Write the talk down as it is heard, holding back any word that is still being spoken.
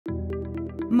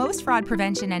Most fraud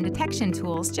prevention and detection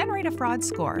tools generate a fraud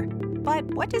score. But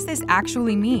what does this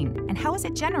actually mean, and how is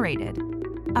it generated?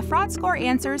 A fraud score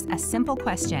answers a simple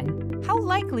question: how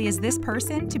likely is this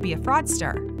person to be a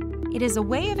fraudster? It is a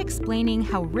way of explaining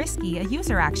how risky a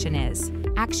user action is,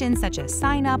 actions such as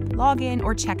sign up, login,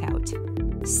 or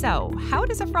checkout. So, how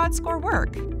does a fraud score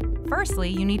work? Firstly,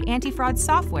 you need anti-fraud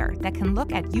software that can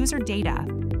look at user data.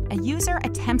 A user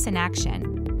attempts an action.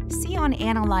 SEON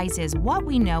analyzes what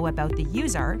we know about the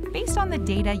user based on the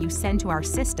data you send to our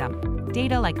system,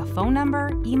 data like a phone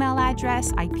number, email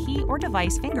address, IP, or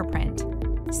device fingerprint.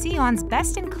 SEON's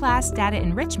best-in-class data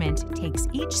enrichment takes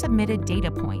each submitted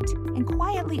data point and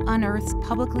quietly unearths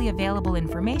publicly available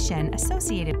information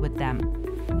associated with them.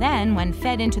 Then, when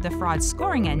fed into the fraud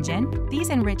scoring engine, these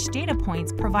enriched data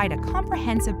points provide a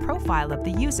comprehensive profile of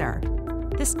the user.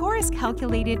 The score is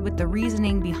calculated with the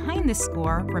reasoning behind the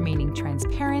score remaining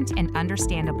transparent and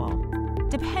understandable.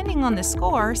 Depending on the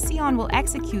score, SEON will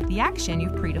execute the action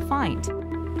you've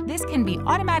predefined. This can be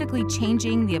automatically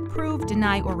changing the approve,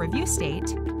 deny, or review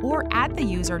state, or add the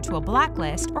user to a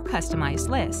blacklist or customized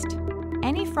list.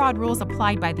 Any fraud rules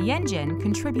applied by the engine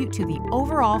contribute to the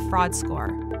overall fraud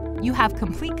score. You have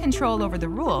complete control over the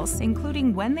rules,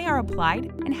 including when they are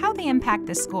applied and how they impact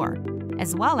the score,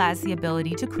 as well as the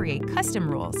ability to create custom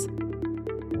rules.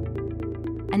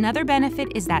 Another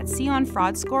benefit is that SEON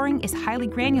fraud scoring is highly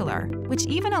granular, which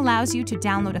even allows you to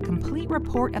download a complete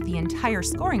report of the entire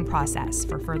scoring process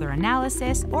for further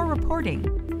analysis or reporting.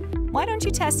 Why don't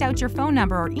you test out your phone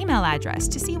number or email address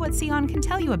to see what SEON can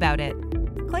tell you about it?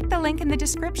 Click the link in the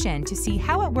description to see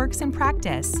how it works in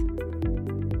practice.